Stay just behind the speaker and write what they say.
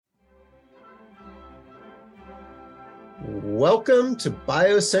Welcome to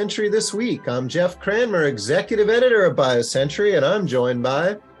BioCentury This Week. I'm Jeff Cranmer, Executive Editor of BioCentury, and I'm joined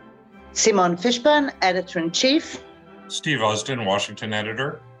by Simon Fishburne, Editor-in-Chief. Steve Usdin, Washington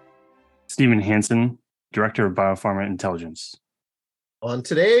Editor. Stephen Hansen, Director of Biopharma Intelligence. On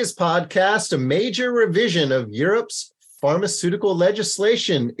today's podcast, a major revision of Europe's pharmaceutical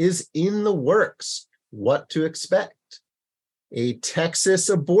legislation is in the works. What to expect? A Texas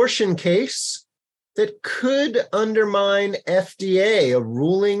abortion case that could undermine FDA. A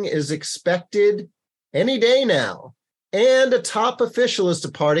ruling is expected any day now. And a top official is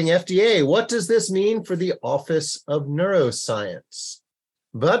departing FDA. What does this mean for the Office of Neuroscience?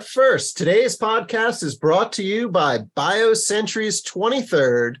 But first, today's podcast is brought to you by BioCentury's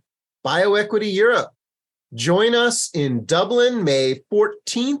 23rd BioEquity Europe. Join us in Dublin, May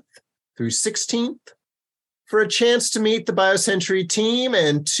 14th through 16th. For a chance to meet the BioCentury team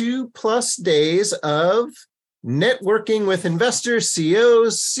and 2+ days of networking with investors,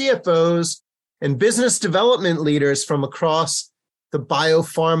 CEOs, CFOs, and business development leaders from across the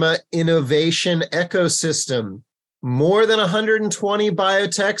biopharma innovation ecosystem. More than 120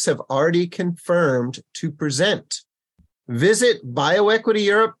 biotechs have already confirmed to present. Visit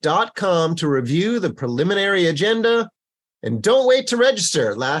bioequityeurope.com to review the preliminary agenda, and don't wait to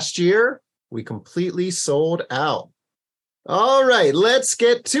register. Last year, we completely sold out. All right, let's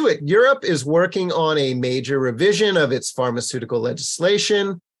get to it. Europe is working on a major revision of its pharmaceutical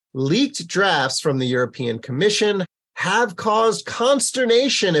legislation. Leaked drafts from the European Commission have caused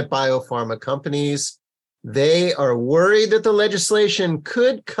consternation at biopharma companies. They are worried that the legislation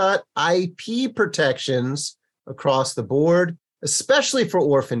could cut IP protections across the board, especially for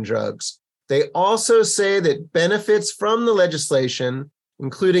orphan drugs. They also say that benefits from the legislation,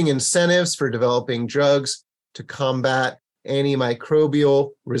 including incentives for developing drugs to combat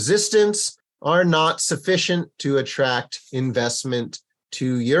antimicrobial resistance, are not sufficient to attract investment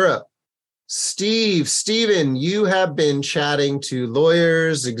to Europe. Stephen, you have been chatting to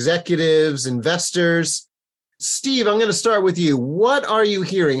lawyers, executives, investors. Steve, I'm going to start with you. What are you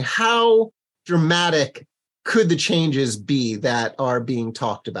hearing? How dramatic could the changes be that are being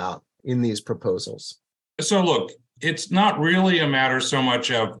talked about in these proposals? So look, it's not really a matter so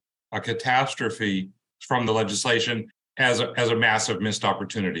much of a catastrophe from the legislation as a massive missed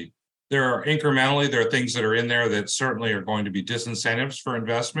opportunity. There are things that are in there that certainly are going to be disincentives for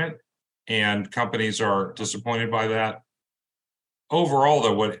investment, and companies are disappointed by that. Overall,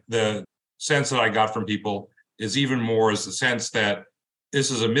 though, what the sense that I got from people is the sense that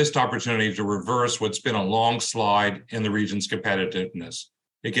this is a missed opportunity to reverse what's been a long slide in the region's competitiveness.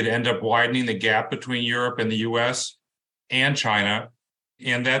 It could end up widening the gap between Europe and the US and China,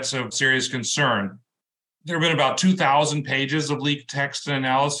 and that's a serious concern. There have been about 2,000 pages of leaked text and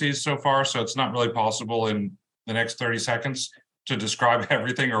analyses so far, so it's not really possible in the next 30 seconds to describe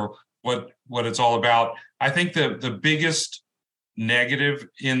everything or what it's all about. I think the biggest negative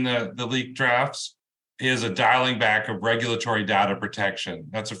in the leaked drafts is a dialing back of regulatory data protection.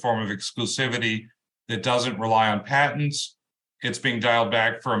 That's a form of exclusivity that doesn't rely on patents. It's being dialed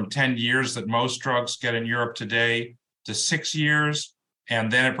back from 10 years that most drugs get in Europe today to 6 years.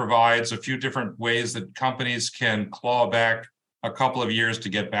 And then it provides a few different ways that companies can claw back a couple of years to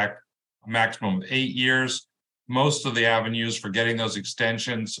get back a maximum of 8 years. Most of the avenues for getting those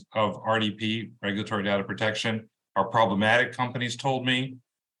extensions of RDP, regulatory data protection, are problematic, companies told me.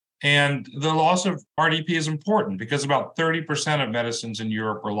 And the loss of RDP is important because about 30% of medicines in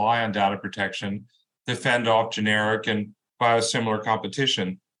Europe rely on data protection to fend off generic and biosimilar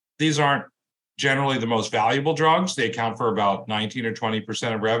competition. These aren't generally the most valuable drugs. They account for about 19 or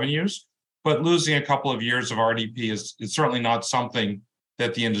 20% of revenues, but losing a couple of years of RDP is certainly not something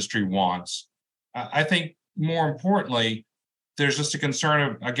that the industry wants. I think more importantly, there's just a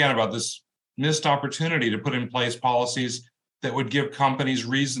concern, again, about this missed opportunity to put in place policies that would give companies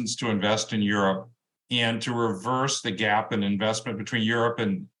reasons to invest in Europe and to reverse the gap in investment between Europe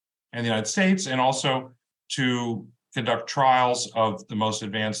and the United States, and also to conduct trials of the most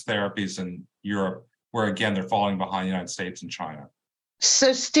advanced therapies in Europe, where, again, they're falling behind the United States and China.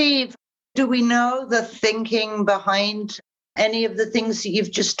 So, Steve, do we know the thinking behind any of the things that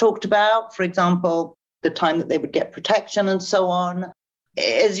you've just talked about? For example, the time that they would get protection and so on.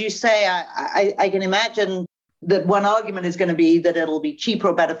 As you say, I can imagine that one argument is going to be that it'll be cheaper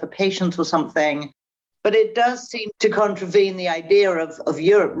or better for patients or something. But it does seem to contravene the idea of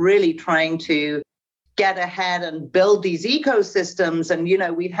Europe really trying to get ahead and build these ecosystems. And, you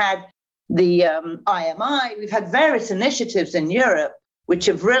know, we've had the IMI, we've had various initiatives in Europe which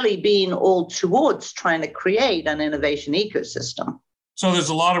have really been all towards trying to create an innovation ecosystem. So there's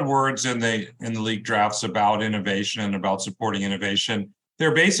a lot of words in the leaked drafts about innovation and about supporting innovation.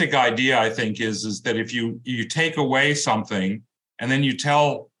 Their basic idea, I think, is that if you take away something and then you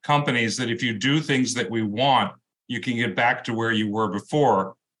tell companies that if you do things that we want, you can get back to where you were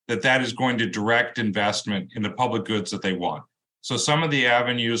before, that is going to direct investment in the public goods that they want. So some of the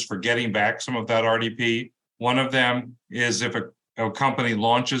avenues for getting back some of that RDP, one of them is if a company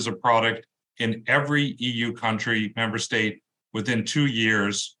launches a product in every EU country, member state, within 2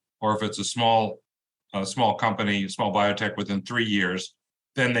 years, or if it's a small company, small biotech within 3 years,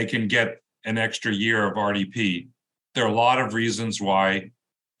 then they can get an extra year of RDP. There are a lot of reasons why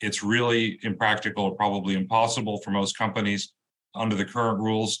it's really impractical or probably impossible for most companies under the current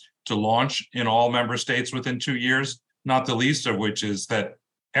rules to launch in all member states within 2 years, not the least of which is that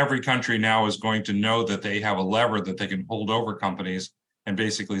every country now is going to know that they have a lever that they can hold over companies and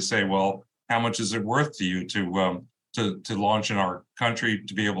basically say, well, how much is it worth to you to launch in our country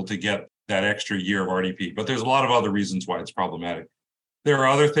to be able to get that extra year of RDP? But there's a lot of other reasons why it's problematic. There are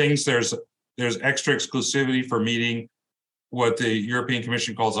other things. There's extra exclusivity for meeting what the European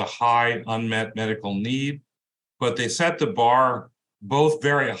Commission calls a high unmet medical need, but they set the bar both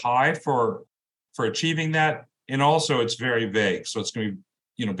very high for achieving that, and also it's very vague. So it's going to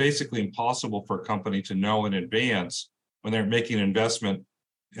be, basically impossible for a company to know in advance when they're making an investment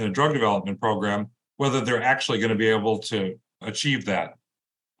in a drug development program whether they're actually going to be able to achieve that.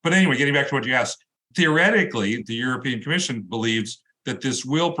 But anyway, getting back to what you asked, theoretically, the European Commission believes that this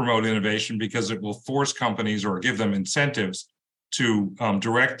will promote innovation because it will force companies or give them incentives to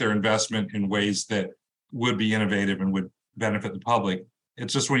direct their investment in ways that would be innovative and would benefit the public.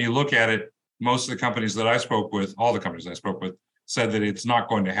 It's just when you look at it, most of the companies that I spoke with, all the companies I spoke with, said that it's not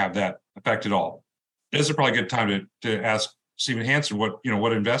going to have that effect at all. This is probably a good time to ask Stephen Hansen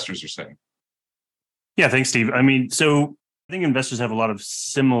what investors are saying. Yeah, thanks, Steve. I mean, so I think investors have a lot of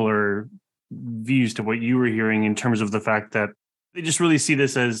similar views to what you were hearing in terms of the fact that they just really see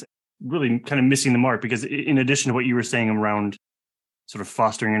this as really kind of missing the mark, because in addition to what you were saying around sort of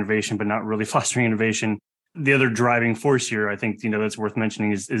fostering innovation, but not really fostering innovation, the other driving force here, I think, that's worth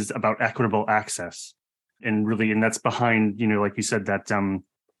mentioning is about equitable access. And that's behind, like you said, that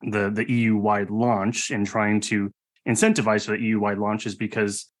the EU-wide launch and trying to incentivize for the EU-wide launches,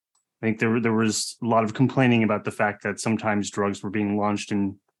 because I think there was a lot of complaining about the fact that sometimes drugs were being launched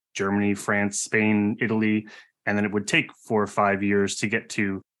in Germany, France, Spain, Italy, and then it would take 4 or 5 years to get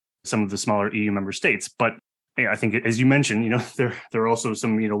to some of the smaller EU member states. But I think, as you mentioned, there are also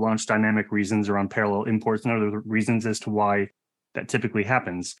some launch dynamic reasons around parallel imports and other reasons as to why that typically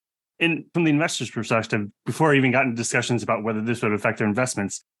happens. And from the investor's perspective, before I even got into discussions about whether this would affect their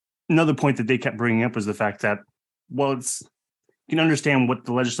investments, another point that they kept bringing up was the fact that, well, you can understand what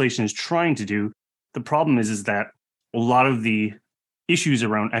the legislation is trying to do. The problem is that a lot of the issues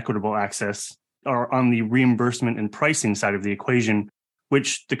around equitable access are on the reimbursement and pricing side of the equation,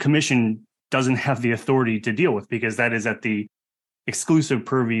 which the Commission doesn't have the authority to deal with, because that is at the exclusive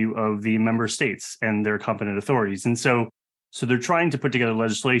purview of the member states and their competent authorities. And so they're trying to put together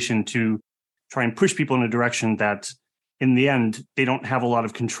legislation to try and push people in a direction that, in the end, they don't have a lot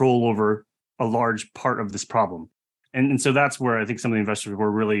of control over a large part of this problem. And so that's where I think some of the investors were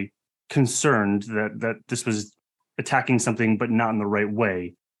really concerned that this was attacking something, but not in the right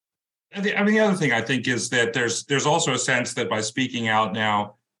way. The other thing I think is that there's also a sense that by speaking out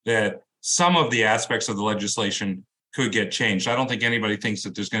now, that some of the aspects of the legislation could get changed. I don't think anybody thinks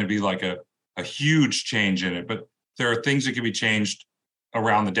that there's going to be like a huge change in it, but there are things that can be changed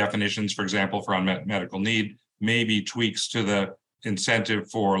around the definitions, for example, for unmet medical need, maybe tweaks to the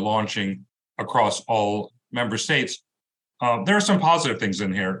incentive for launching across all member states. There are some positive things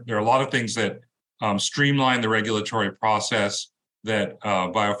in here. There are a lot of things that streamline the regulatory process that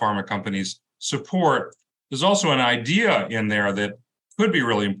biopharma companies support. There's also an idea in there that could be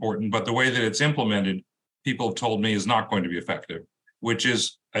really important, but the way that it's implemented, people have told me, is not going to be effective, which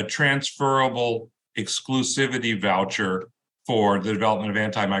is a transferable exclusivity voucher for the development of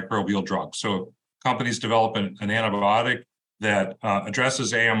antimicrobial drugs. So companies develop an antibiotic that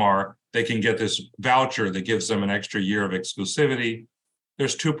addresses AMR, they can get this voucher that gives them an extra year of exclusivity.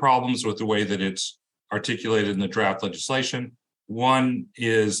 There's 2 problems with the way that it's articulated in the draft legislation. One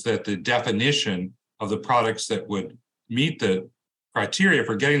is that the definition of the products that would meet the criteria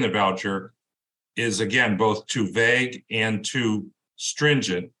for getting the voucher is, again, both too vague and too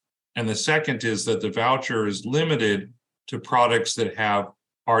stringent. And the second is that the voucher is limited to products that have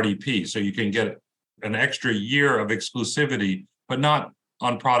RDP. So you can get an extra year of exclusivity, but not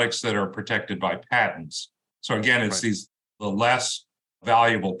on products that are protected by patents. So again, it's the less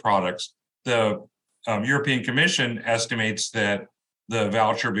valuable products. The European Commission estimates that the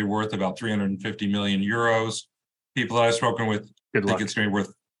voucher will be worth about 350 million euros. People that I've spoken with think it's going to be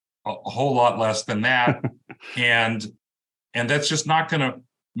worth a whole lot less than that. and that's just not going to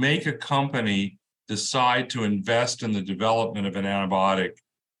make a company decide to invest in the development of an antibiotic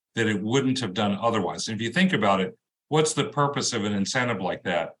that it wouldn't have done otherwise. And if you think about it, what's the purpose of an incentive like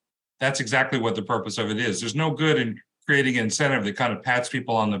that? That's exactly what the purpose of it is. There's no good in creating an incentive that kind of pats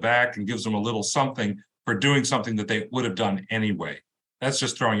people on the back and gives them a little something for doing something that they would have done anyway. That's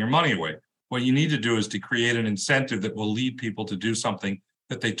just throwing your money away. What you need to do is to create an incentive that will lead people to do something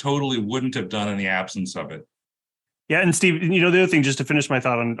that they totally wouldn't have done in the absence of it. Yeah, and Steve, the other thing, just to finish my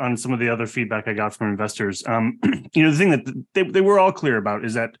thought on some of the other feedback I got from investors, the thing that they were all clear about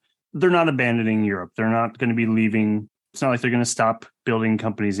is that they're not abandoning Europe. They're not going to be leaving. It's not like they're going to stop building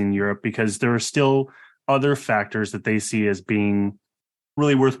companies in Europe, because there are still other factors that they see as being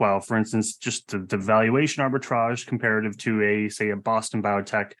really worthwhile. For instance, just the valuation arbitrage comparative to a Boston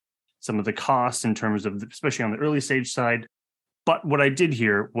Biotech, some of the costs in terms of, especially on the early stage side. But what I did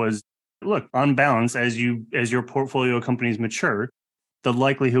hear was, look, on balance, as your portfolio companies mature, the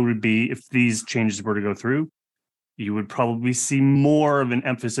likelihood would be, if these changes were to go through, you would probably see more of an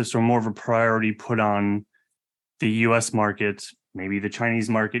emphasis or more of a priority put on the US market, maybe the Chinese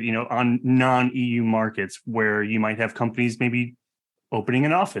market, on non-EU markets, where you might have companies maybe opening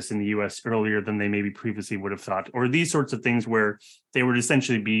an office in the US earlier than they maybe previously would have thought, or these sorts of things where they would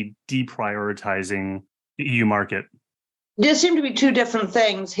essentially be deprioritizing the EU market. There seem to be two different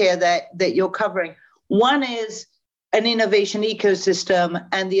things here that you're covering. One is an innovation ecosystem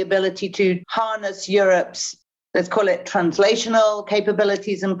and the ability to harness Europe's, let's call it, translational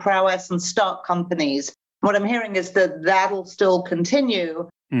capabilities and prowess and start companies. What I'm hearing is that that'll still continue,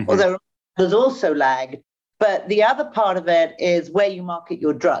 although there's also lag. But the other part of it is where you market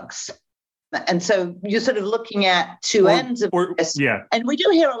your drugs. And so you're sort of looking at two ends of this. Yeah. And we do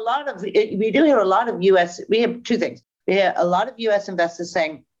hear a lot of US, we have two things. We hear a lot of US investors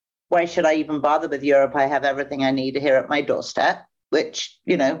saying, why should I even bother with Europe? I have everything I need here at my doorstep, which,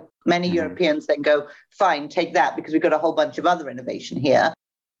 many Europeans then go, fine, take that, because we've got a whole bunch of other innovation here.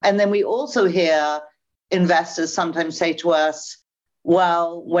 And then we also hear investors sometimes say to us,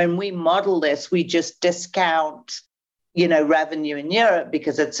 well, when we model this, we just discount, revenue in Europe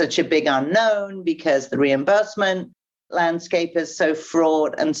because it's such a big unknown, because the reimbursement landscape is so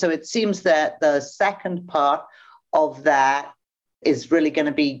fraught. And so it seems that the second part of that is really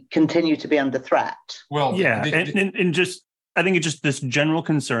going to continue to be under threat. Well, yeah, and just, I think it's just this general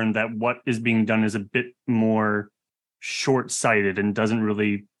concern that what is being done is a bit more short-sighted and doesn't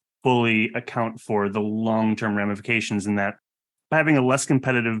really fully account for the long-term ramifications, and that by having a less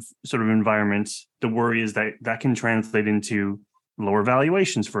competitive sort of environment, the worry is that that can translate into lower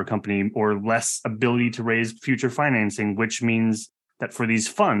valuations for a company or less ability to raise future financing, which means that for these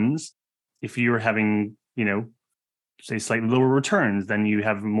funds, if you're having, say slightly lower returns, then you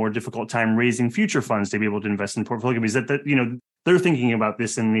have a more difficult time raising future funds to be able to invest in portfolio companies. That they're thinking about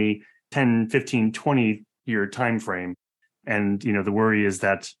this in the 10, 15, 20 year time frame. And, the worry is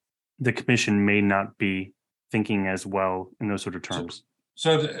that the commission may not be thinking as well in those sort of terms.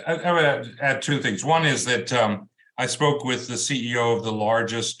 So I would add two things. One is that I spoke with the CEO of the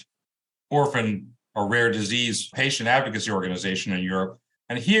largest orphan or rare disease patient advocacy organization in Europe,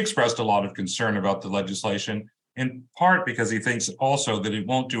 and he expressed a lot of concern about the legislation, in part because he thinks also that it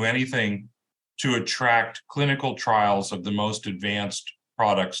won't do anything to attract clinical trials of the most advanced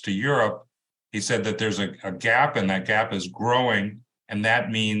products to Europe. He said that there's a gap, and that gap is growing, and that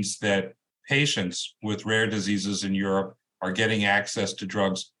means that patients with rare diseases in Europe are getting access to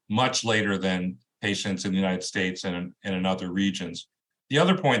drugs much later than patients in the United States and in other regions. The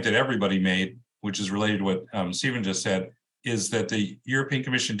other point that everybody made, which is related to what Stephen just said, is that the European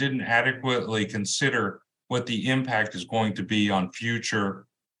Commission didn't adequately consider what the impact is going to be on future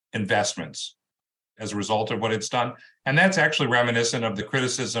investments as a result of what it's done. And that's actually reminiscent of the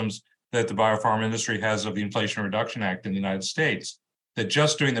criticisms that the biopharma industry has of the Inflation Reduction Act in the United States, that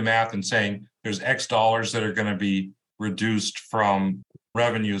just doing the math and saying there's X dollars that are going to be reduced from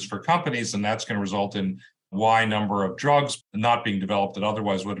revenues for companies, and that's going to result in Y number of drugs not being developed that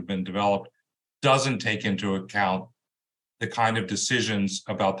otherwise would have been developed, doesn't take into account the kind of decisions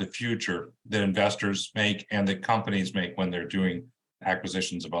about the future that investors make and that companies make when they're doing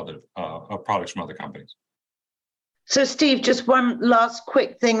acquisitions of other products from other companies. So, Steve, just one last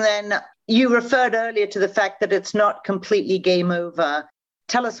quick thing then. You referred earlier to the fact that it's not completely game over.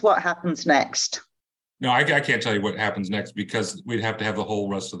 Tell us what happens next. No, I can't tell you what happens next, because we'd have to have the whole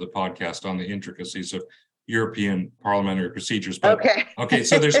rest of the podcast on the intricacies of European parliamentary procedures. But, okay,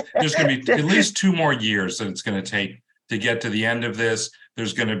 so there's going to be at least 2 more years that it's going to take to get to the end of this.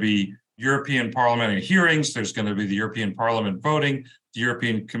 There's going to be European parliamentary hearings. There's going to be the European Parliament voting. The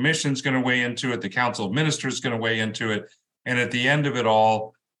European Commission is going to weigh into it. The Council of Ministers is going to weigh into it. And at the end of it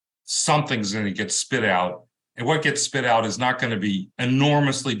all, something's going to get spit out. And what gets spit out is not going to be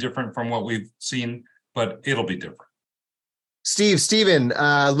enormously different from what we've seen, but it'll be different. Stephen,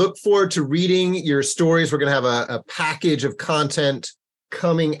 look forward to reading your stories. We're going to have a package of content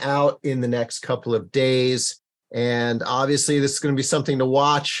coming out in the next couple of days. And obviously, this is going to be something to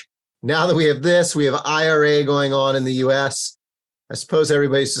watch. Now that we have this, we have IRA going on in the US. I suppose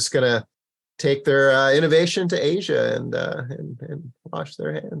everybody's just going to take their innovation to Asia and wash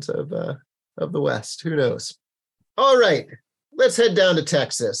their hands of the West. Who knows? All right, let's head down to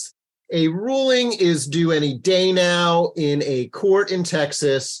Texas. A ruling is due any day now in a court in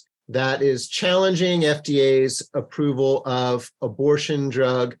Texas that is challenging FDA's approval of abortion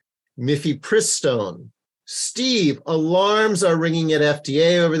drug mifepristone. Steve, alarms are ringing at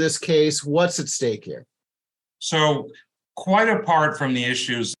FDA over this case. What's at stake here? So, quite apart from the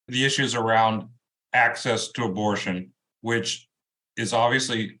issues around access to abortion, which is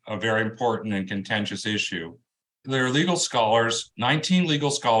obviously a very important and contentious issue, there are legal scholars, 19 legal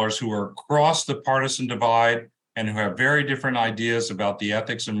scholars who are across the partisan divide and who have very different ideas about the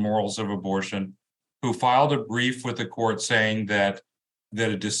ethics and morals of abortion, who filed a brief with the court saying that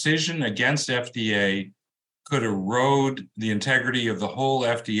a decision against FDA could erode the integrity of the whole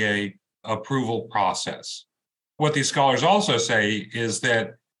FDA approval process. What these scholars also say is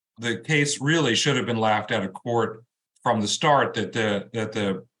that the case really should have been laughed out of court from the start, that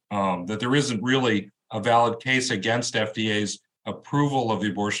there isn't really a valid case against FDA's approval of the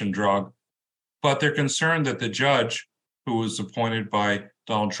abortion drug, but they're concerned that the judge, who was appointed by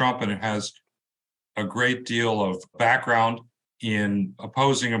Donald Trump and has a great deal of background in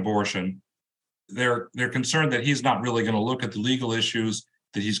opposing abortion, they're concerned that he's not really going to look at the legal issues,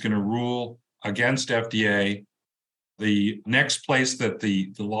 that he's going to rule against FDA. The next place that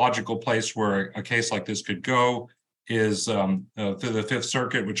the logical place where a case like this could go is to the Fifth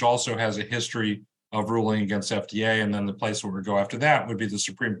Circuit, which also has a history of ruling against FDA. And then the place where we go after that would be the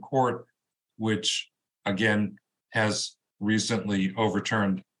Supreme Court, which again has recently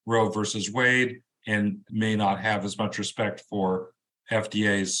overturned Roe versus Wade and may not have as much respect for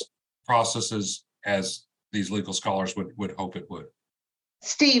FDA's processes as these legal scholars would hope it would.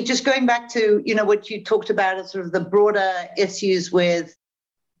 Steve, just going back to, what you talked about as sort of the broader issues with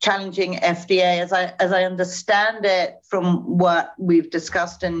challenging FDA, as I understand it from what we've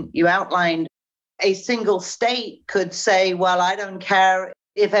discussed and you outlined, a single state could say, well, I don't care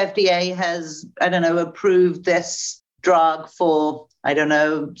if FDA has, approved this drug for,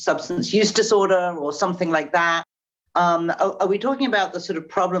 substance use disorder or something like that. Are we talking about the sort of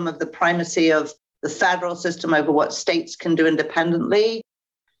problem of the primacy of the federal system over what states can do independently?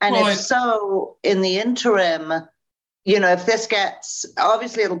 And so, in the interim, if this gets,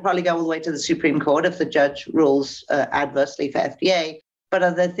 obviously it'll probably go all the way to the Supreme Court if the judge rules adversely for FDA, but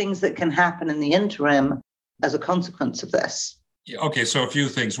are there things that can happen in the interim as a consequence of this? Okay, so a few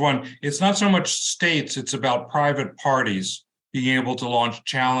things. One, it's not so much states, it's about private parties being able to launch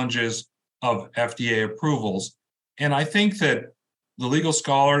challenges of FDA approvals. And I think that the legal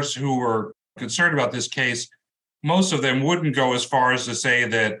scholars who were concerned about this case, most of them wouldn't go as far as to say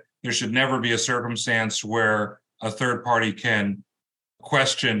that there should never be a circumstance where a third party can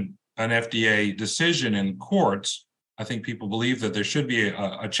question an FDA decision in courts. I think people believe that there should be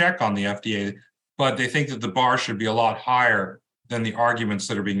a check on the FDA, but they think that the bar should be a lot higher than the arguments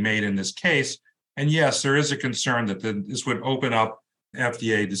that are being made in this case. And yes, there is a concern that this would open up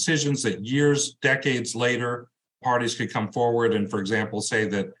FDA decisions that years, decades later, parties could come forward and, for example, say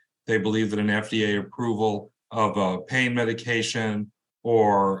that they believe that an FDA approval of a pain medication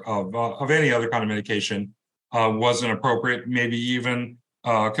or of any other kind of medication wasn't appropriate. Maybe even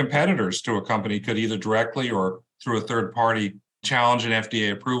competitors to a company could either directly or through a third party challenge an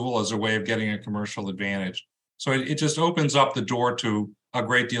FDA approval as a way of getting a commercial advantage. So it just opens up the door to a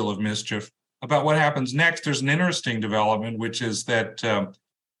great deal of mischief. About what happens next, there's an interesting development, which is that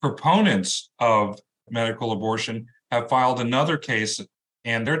proponents of medical abortion have filed another case,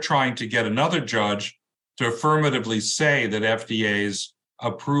 and they're trying to get another judge to affirmatively say that FDA's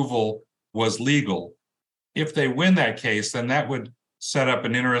approval was legal. If they win that case, then that would set up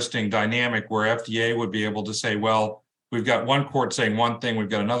an interesting dynamic where FDA would be able to say, well, we've got one court saying one thing, we've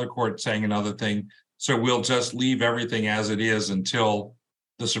got another court saying another thing, so we'll just leave everything as it is until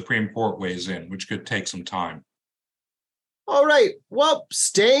the Supreme Court weighs in, which could take some time. All right. Well,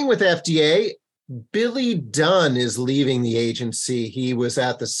 staying with FDA, Billy Dunn is leaving the agency. He was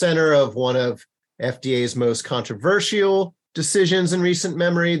at the center of one of FDA's most controversial decisions in recent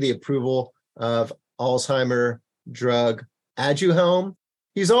memory, the approval of Alzheimer drug Aduhelm.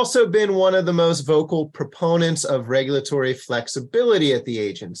 He's also been one of the most vocal proponents of regulatory flexibility at the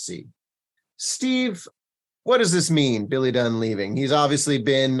agency. Steve, what does this mean, Billy Dunn leaving? He's obviously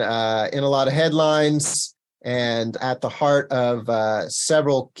been in a lot of headlines and at the heart of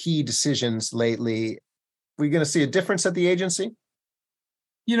several key decisions lately. Are we going to see a difference at the agency?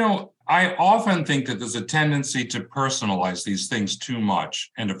 You know, I often think that there's a tendency to personalize these things too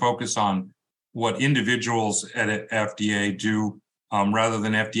much and to focus on what individuals at FDA do rather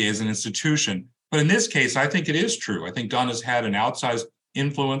than FDA as an institution. But in this case, I think it is true. I think Dunn has had an outsized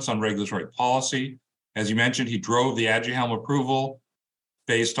influence on regulatory policy. As you mentioned, he drove the Aduhelm approval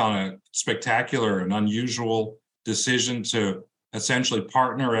based on a spectacular and unusual decision to essentially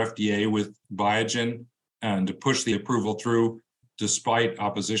partner FDA with Biogen and to push the approval through despite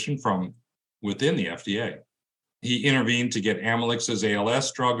opposition from within the FDA. He intervened to get Amylyx's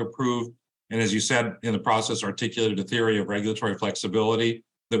ALS drug approved, and as you said, in the process articulated a theory of regulatory flexibility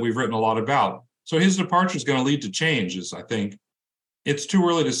that we've written a lot about. So his departure is going to lead to changes, I think. It's too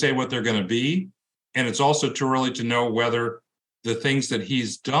early to say what they're going to be, and it's also too early to know whether the things that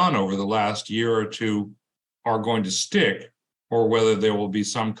he's done over the last year or two are going to stick or whether there will be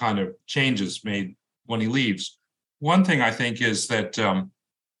some kind of changes made when he leaves. One thing I think is that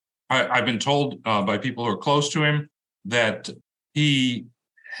I've been told by people who are close to him that he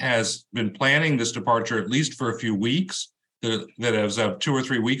has been planning this departure at least for a few weeks, that as of 2 or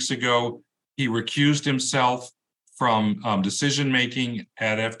 3 weeks ago, he recused himself from decision-making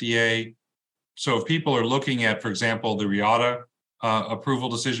at FDA. So if people are looking at, for example, the Reata approval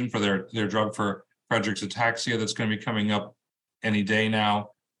decision for their drug for Friedreich's ataxia that's going to be coming up any day now,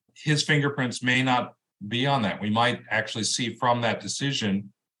 his fingerprints may not be on that. We might actually see from that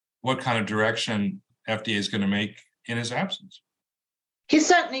decision what kind of direction FDA is going to make in his absence. He's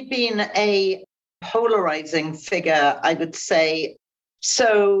certainly been a polarizing figure, I would say.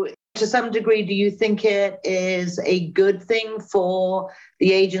 So to some degree, do you think it is a good thing for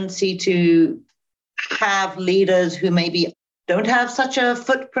the agency to have leaders who maybe don't have such a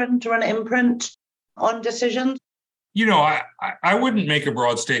footprint or an imprint on decisions? You know, I wouldn't make a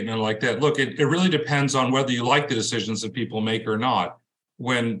broad statement like that. Look, it really depends on whether you like the decisions that people make or not.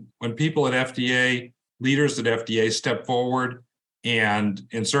 When people at FDA, leaders at FDA step forward and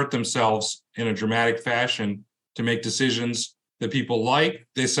insert themselves in a dramatic fashion to make decisions that people like,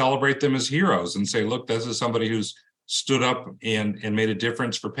 they celebrate them as heroes and say, look, this is somebody who's stood up and made a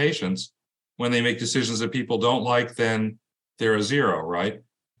difference for patients. When they make decisions that people don't like, then they're a zero, right?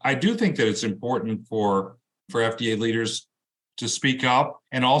 I do think that it's important for FDA leaders to speak up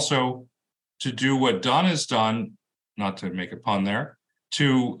and also to do what Dunn has done, not to make a pun there,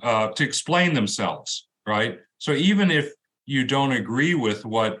 to explain themselves, right? So even if you don't agree with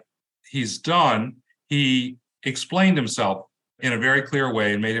what he's done, he explained himself in a very clear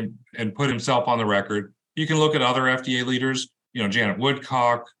way and made him and put himself on the record. You can look at other FDA leaders, you know, Janet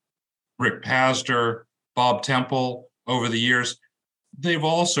Woodcock, Rick Pazder, Bob Temple over the years. They've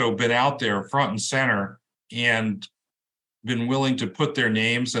also been out there front and center and been willing to put their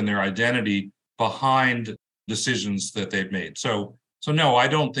names and their identity behind decisions that they've made. So no, I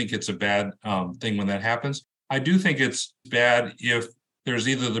don't think it's a bad thing when that happens. I do think it's bad if there's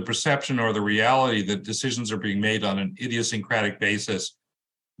either the perception or the reality that decisions are being made on an idiosyncratic basis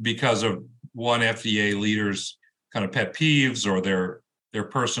because of one FDA leader's kind of pet peeves or their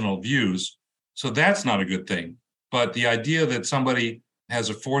personal views. So that's not a good thing. But the idea that somebody has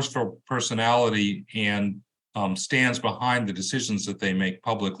a forceful personality and stands behind the decisions that they make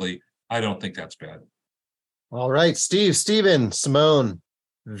publicly, I don't think that's bad. All right, Stephen, Simone,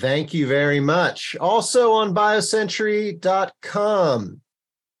 thank you very much. Also on biocentury.com,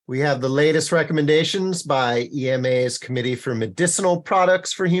 we have the latest recommendations by EMA's Committee for Medicinal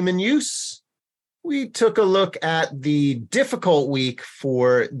Products for Human Use. We took a look at the difficult week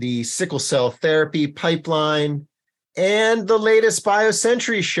for the sickle cell therapy pipeline and the latest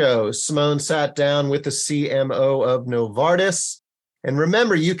BioCentury show. Simone sat down with the CMO of Novartis. And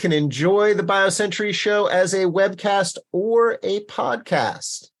remember, you can enjoy the BioCentury show as a webcast or a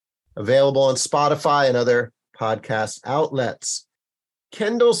podcast, available on Spotify and other podcast outlets.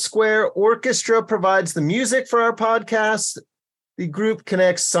 Kendall Square Orchestra provides the music for our podcast. The group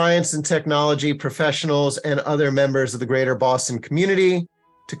connects science and technology professionals and other members of the greater Boston community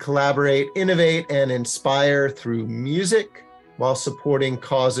to collaborate, innovate, and inspire through music while supporting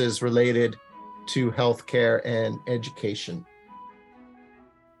causes related to healthcare and education.